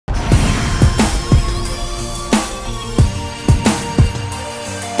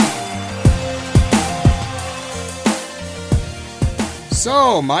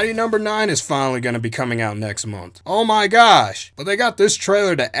So, Mighty Number 9 is finally going to be coming out next month. Oh my gosh, but they got this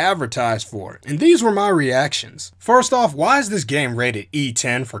trailer to advertise for it. And these were my reactions. First off, why is this game rated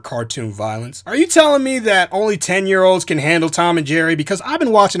E10 for cartoon violence? Are you telling me that only 10-year-olds can handle Tom and Jerry? Because I've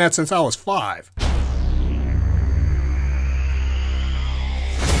been watching that since I was 5.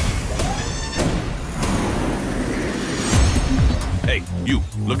 Hey, you,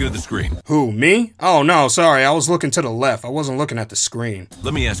 looking at the screen. Who, me? Oh no, sorry, I was looking to the left. I wasn't looking at the screen.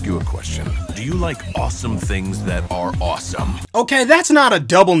 Let me ask you a question. Do you like awesome things that are awesome? Okay, that's not a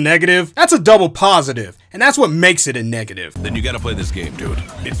double negative. That's a double positive. And that's what makes it a negative. Then you gotta play this game, dude.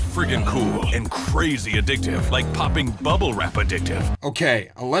 It's friggin' cool and crazy addictive, like popping bubble wrap addictive.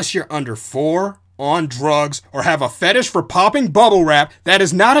 Okay, unless you're under 4, on drugs, or have a fetish for popping bubble wrap, that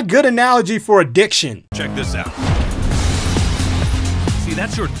is not a good analogy for addiction. Check this out. See,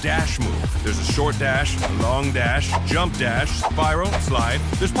 that's your dash move. There's a short dash, a long dash, jump dash, spiral, slide.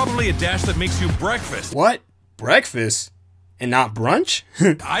 There's probably a dash that makes you breakfast. What? Breakfast? And not brunch?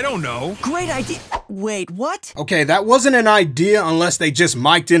 I don't know. Great idea. Wait, what? Okay, that wasn't an idea unless they just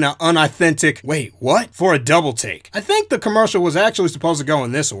mic'd in an unauthentic, wait, what? For a double take. I think the commercial was actually supposed to go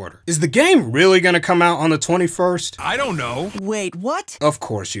in this order. Is the game really gonna come out on the 21st? I don't know. Wait, what? Of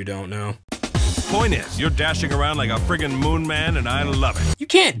course you don't know. Point is, you're dashing around like a friggin' moon man, and I love it. You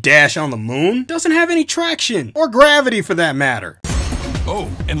can't dash on the moon. Doesn't have any traction. Or gravity for that matter. Oh,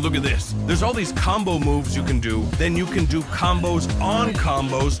 and look at this. There's all these combo moves you can do. Then you can do combos on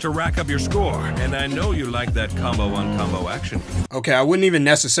combos to rack up your score. And I know you like that combo on combo action. Okay, I wouldn't even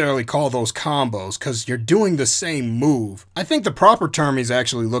necessarily call those combos, because you're doing the same move. I think the proper term he's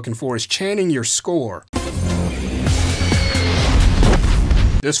actually looking for is chaining your score.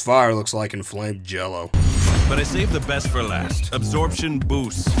 This fire looks like inflamed jello. But I saved the best for last. Absorption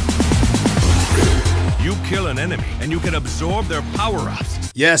boost. You kill an enemy, and you can absorb their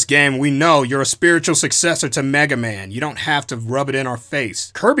power-ups. Yes, game, we know you're a spiritual successor to Mega Man. You don't have to rub it in our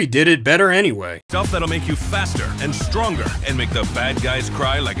face. Kirby did it better anyway. Stuff that'll make you faster and stronger, and make the bad guys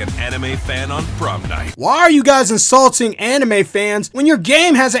cry like an anime fan on prom night. Why are you guys insulting anime fans when your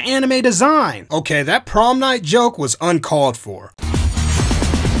game has an anime design? Okay, that prom night joke was uncalled for.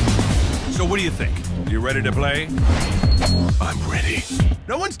 So what do you think? You ready to play? I'm ready.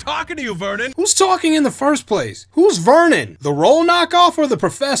 No one's talking to you, Vernon. Who's talking in the first place? Who's Vernon? The role knockoff or the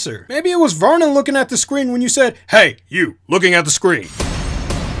professor? Maybe it was Vernon looking at the screen when you said, "Hey, you, looking at the screen."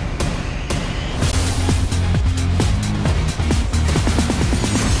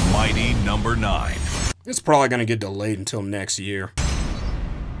 Mighty Number 9. It's probably gonna get delayed until next year.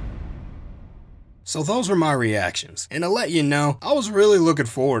 So those were my reactions, and to let you know, I was really looking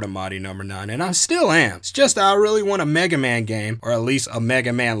forward to Mighty Number 9, and I still am. It's just that I really want a Mega Man game, or at least a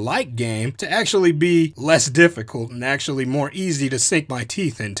Mega Man-like game, to actually be less difficult and actually more easy to sink my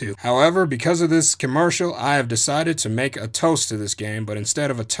teeth into. However, because of this commercial, I have decided to make a toast to this game, but instead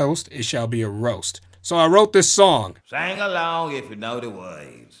of a toast, it shall be a roast. So I wrote this song. Sing along if you know the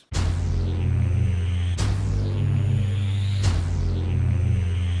words.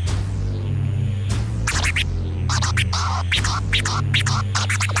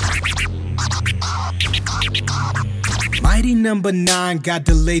 Mighty Number 9 got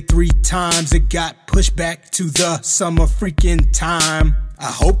delayed 3 times. It got pushed back to the summer freaking time. I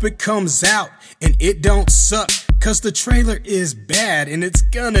hope it comes out and it don't suck, cause the trailer is bad and it's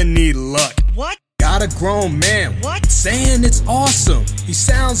gonna need luck. What? Got a grown man, What? saying it's awesome. He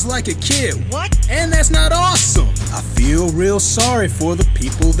sounds like a kid, What? and that's not awesome. I feel real sorry for the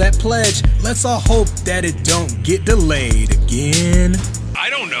people that pledge. Let's all hope that it don't get delayed again. I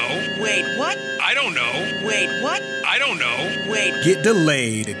don't know. Wait, what? I don't know. Wait, what? I don't know. Wait, Get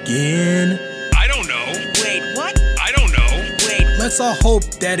delayed again. I don't know. wait, what? I don't know. Wait, Let's all hope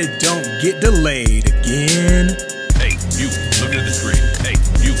that it don't get delayed again. Hey, you, looking at the screen. Hey,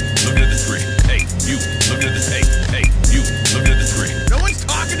 you, looking at the screen. Hey, you, looking at this. Hey, you, looking at the screen. No one's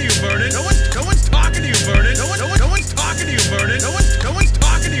talking to you, Vernon. No one's talking to you, Vernon. No one's talking to you, Vernon. No one's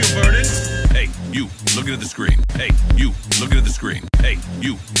talking to you, Vernon. Hey, you, looking at the screen. Hey, you, looking at the screen. Hey,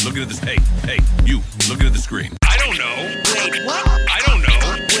 you, looking at this. Hey, you, looking at the screen. I don't know. wait, what? I don't know.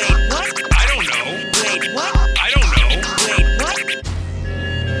 Wait, what? I don't know. Wait, what? I don't know. Wait,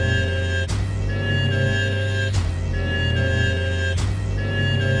 what?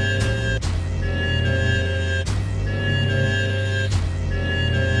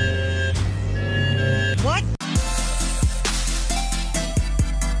 What?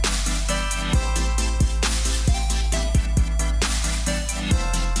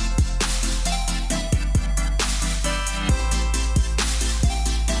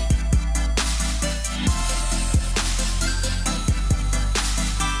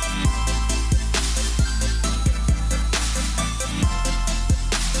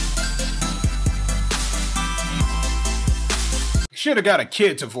 Should have got a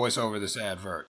kid to voice over this advert.